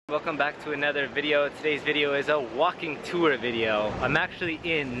Welcome back to another video. Today's video is a walking tour video. I'm actually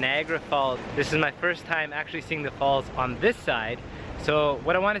in Niagara Falls. This is my first time actually seeing the falls on this side. So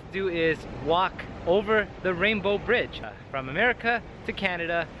what I wanted to do is walk over the Rainbow Bridge from America to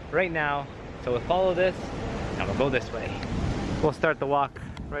Canada right now. So we'll follow this and we'll go this way. We'll start the walk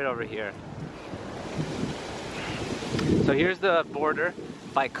right over here. So here's the border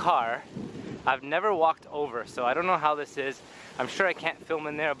by car. I've never walked over, so I don't know how this is. I'm sure I can't film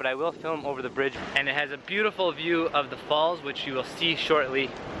in there, but I will film over the bridge. And it has a beautiful view of the falls, which you will see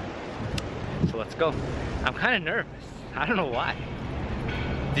shortly. So let's go. I'm kind of nervous. I don't know why.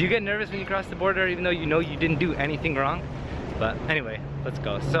 Do you get nervous when you cross the border, even though you know you didn't do anything wrong? But anyway, let's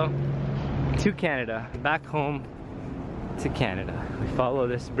go. So, to Canada, back home to Canada. We follow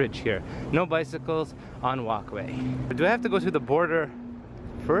this bridge here. No bicycles on walkway. Do I have to go through the border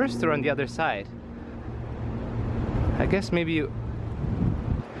first or on the other side? I guess maybe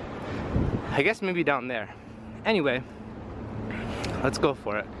down there. Anyway, let's go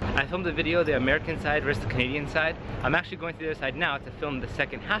for it. I filmed the video, the American side versus the Canadian side. I'm actually going to the other side now to film the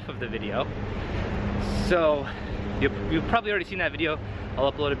second half of the video. So, you've probably already seen that video.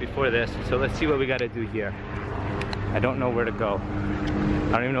 I'll upload it before this. So let's see what we gotta do here. I don't know where to go.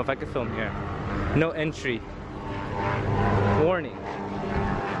 I don't even know if I can film here. No entry. Warning.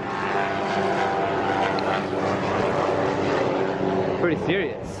 Pretty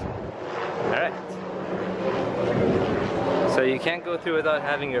serious. Alright. So you can't go through without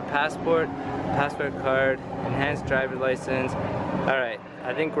having your passport card, enhanced driver license. Alright,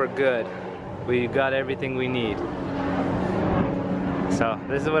 I think we're good. We got everything we need. So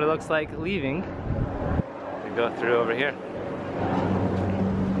this is what it looks like leaving. We go through over here.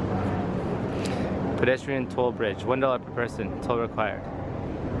 Pedestrian toll bridge, $1 per person, toll required.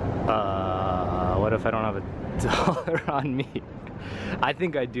 What if I don't have $1 on me? I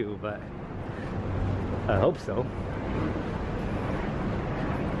think I do, but I hope so.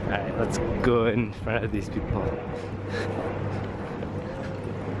 Alright, let's go in front of these people.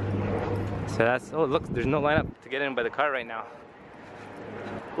 So that's, oh look, there's no lineup to get in by the car right now.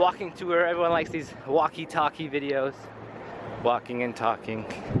 Walking tour, everyone likes these walkie-talkie videos. Walking and talking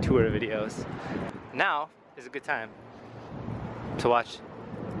tour videos. Now is a good time to watch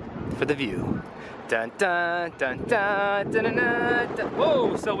for the view. Dun dun dun dun dun dun dun dun.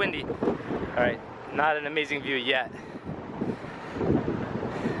 Whoa, so windy. Alright, not an amazing view yet.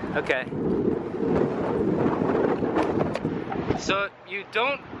 Okay. So you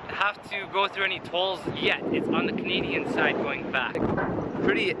don't have to go through any tolls yet. It's on the Canadian side going back.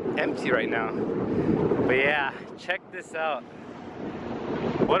 Pretty empty right now. But yeah, check this out.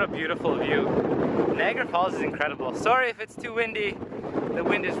 What a beautiful view. Niagara Falls is incredible. Sorry if it's too windy. The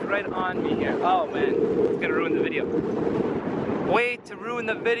wind is right on me here. Oh man, it's gonna ruin the video. Way to ruin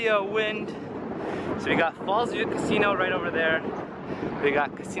the video, wind. So we got Falls View Casino right over there. We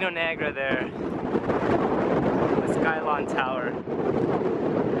got Casino Niagara there. The Skylon Tower.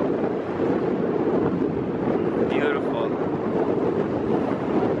 Beautiful.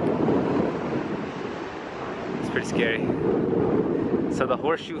 It's pretty scary. So the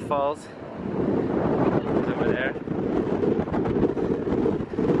Horseshoe Falls is over there.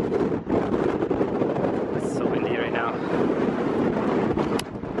 It's so windy right now.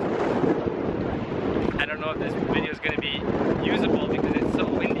 I don't know if this video is going to be usable because it's so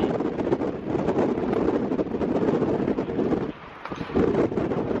windy.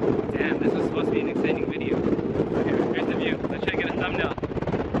 Damn, this was supposed to be an exciting video. Here's the view. Let's try to get a thumbnail.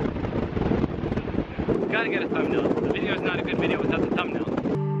 Gotta get a thumbnail. The video is not a good video without the thumbnail.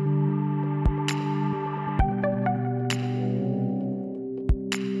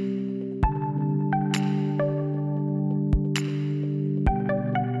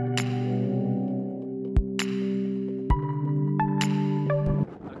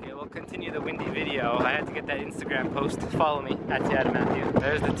 Okay, we'll continue the windy video. I had to get that Instagram post. Follow me at Matthew.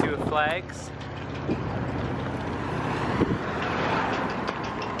 There's the two flags.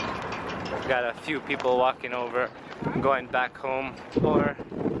 Got a few people walking over, going back home, or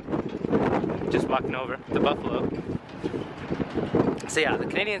just walking over to Buffalo. So yeah, the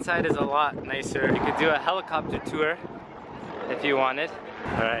Canadian side is a lot nicer. You could do a helicopter tour if you wanted.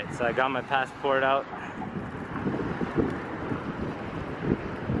 Alright, so I got my passport out.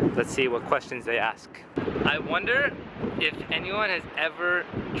 Let's see what questions they ask. I wonder if anyone has ever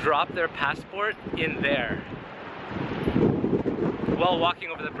dropped their passport in there while walking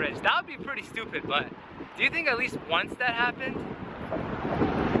over the bridge. That would be pretty stupid, but do you think at least once that happened?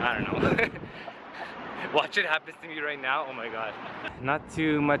 I don't know. Watch it happen to me right now. Oh my god. Not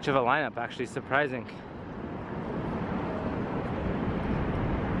too much of a lineup, actually. Surprising.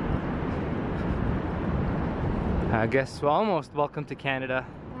 I guess we're almost welcome to Canada.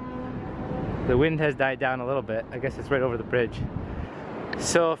 The wind has died down a little bit. I guess it's right over the bridge.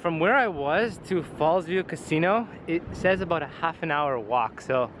 So from where I was to Fallsview Casino, it says about a half an hour walk.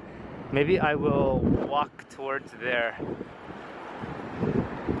 So maybe I will walk towards there.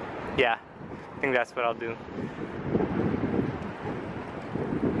 Yeah, I think that's what I'll do.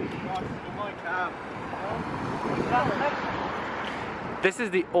 This is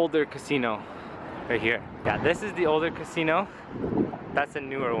the older casino right here. Yeah, this is the older casino. That's a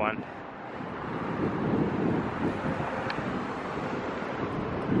newer one.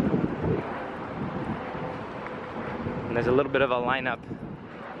 And there's a little bit of a lineup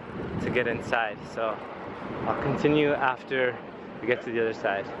to get inside, so I'll continue after we get to the other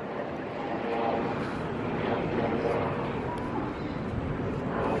side.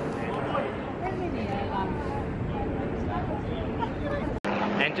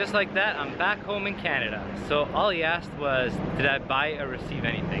 And just like that, I'm back home in Canada. So all he asked was, did I buy or receive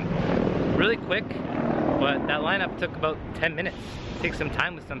anything? Really quick, but that lineup took about 10 minutes. It takes some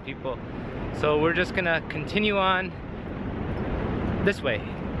time with some people. So we're just gonna continue on this way,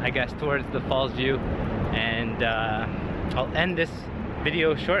 I guess, towards the Fallsview, and I'll end this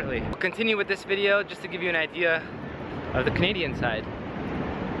video shortly. I'll continue with this video just to give you an idea of the Canadian side.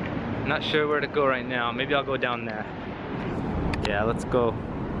 I'm not sure where to go right now. Maybe I'll go down there. Yeah, let's go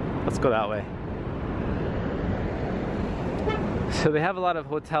that way. So they have a lot of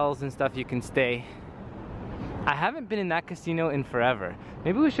hotels and stuff you can stay. I haven't been in that casino in forever.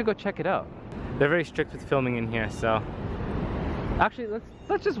 Maybe we should go check it out. They're very strict with filming in here, so actually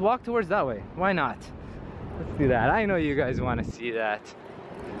let's just walk towards that way. Why not? Let's do that. I know you guys want to see that.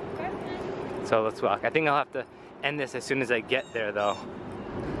 So let's walk. I think I'll have to end this as soon as I get there though,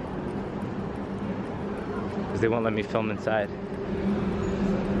 because they won't let me film inside.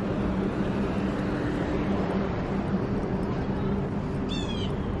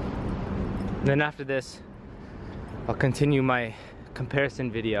 Then after this, I'll continue my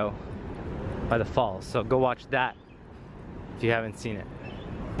comparison video by the falls. So go watch that if you haven't seen it.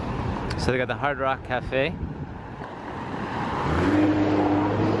 So they got the Hard Rock Cafe.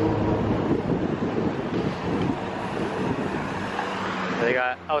 They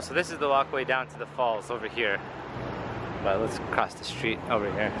got, oh, so this is the walkway down to the falls over here. But let's cross the street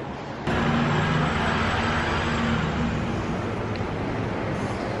over here.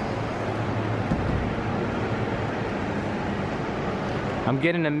 I'm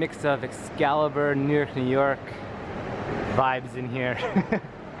getting a mix of Excalibur, New York vibes in here.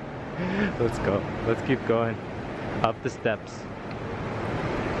 Let's go. Let's keep going up the steps.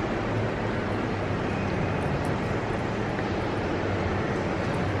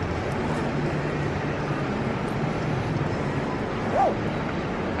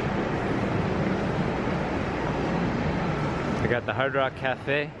 I got the Hard Rock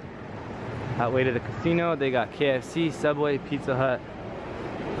Cafe. That way to the casino, they got KFC, Subway, Pizza Hut.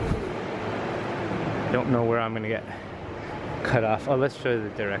 Don't know where I'm gonna get cut off. Oh, let's show you the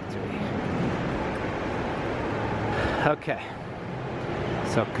directory. Okay,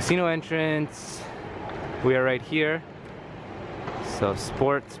 so casino entrance, we are right here. So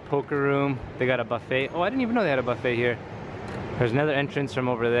sports, poker room, they got a buffet. Oh, I didn't even know they had a buffet here. There's another entrance from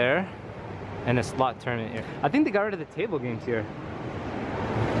over there and a slot tournament here. I think they got rid of the table games here.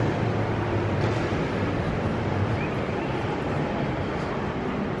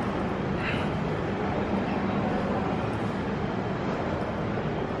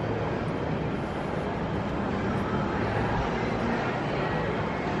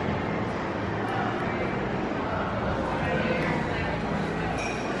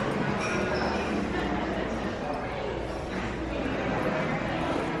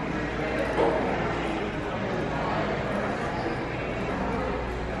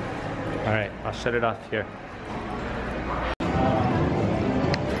 All right, I'll shut it off here.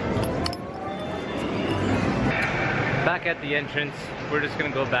 Back at the entrance, we're just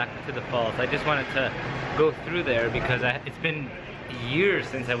gonna go back to the falls. I just wanted to go through there because it's been years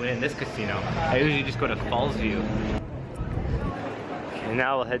since I went in this casino. I usually just go to Fallsview. Okay,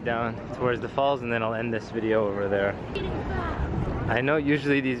 now we'll head down towards the falls and then I'll end this video over there. I know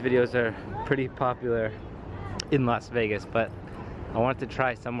usually these videos are pretty popular in Las Vegas, but I wanted to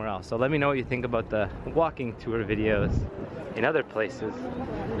try somewhere else. So let me know what you think about the walking tour videos in other places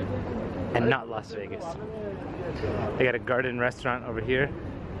and not Las Vegas. They got a garden restaurant over here,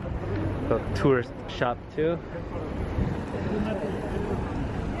 a tourist shop too.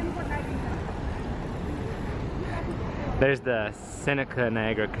 There's the Casino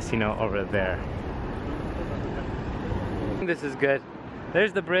Niagara Casino over there. This is good.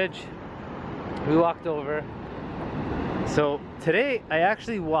 There's the bridge we walked over. So today I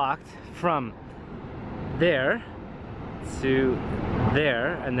actually walked from there to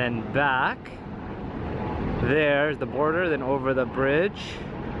there and then back. There's the border, then over the bridge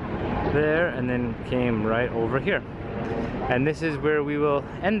there, and then came right over here. And this is where we will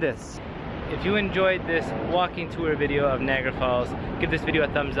end this. If you enjoyed this walking tour video of Niagara Falls, give this video a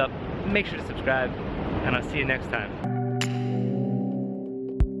thumbs up, make sure to subscribe, and I'll see you next time.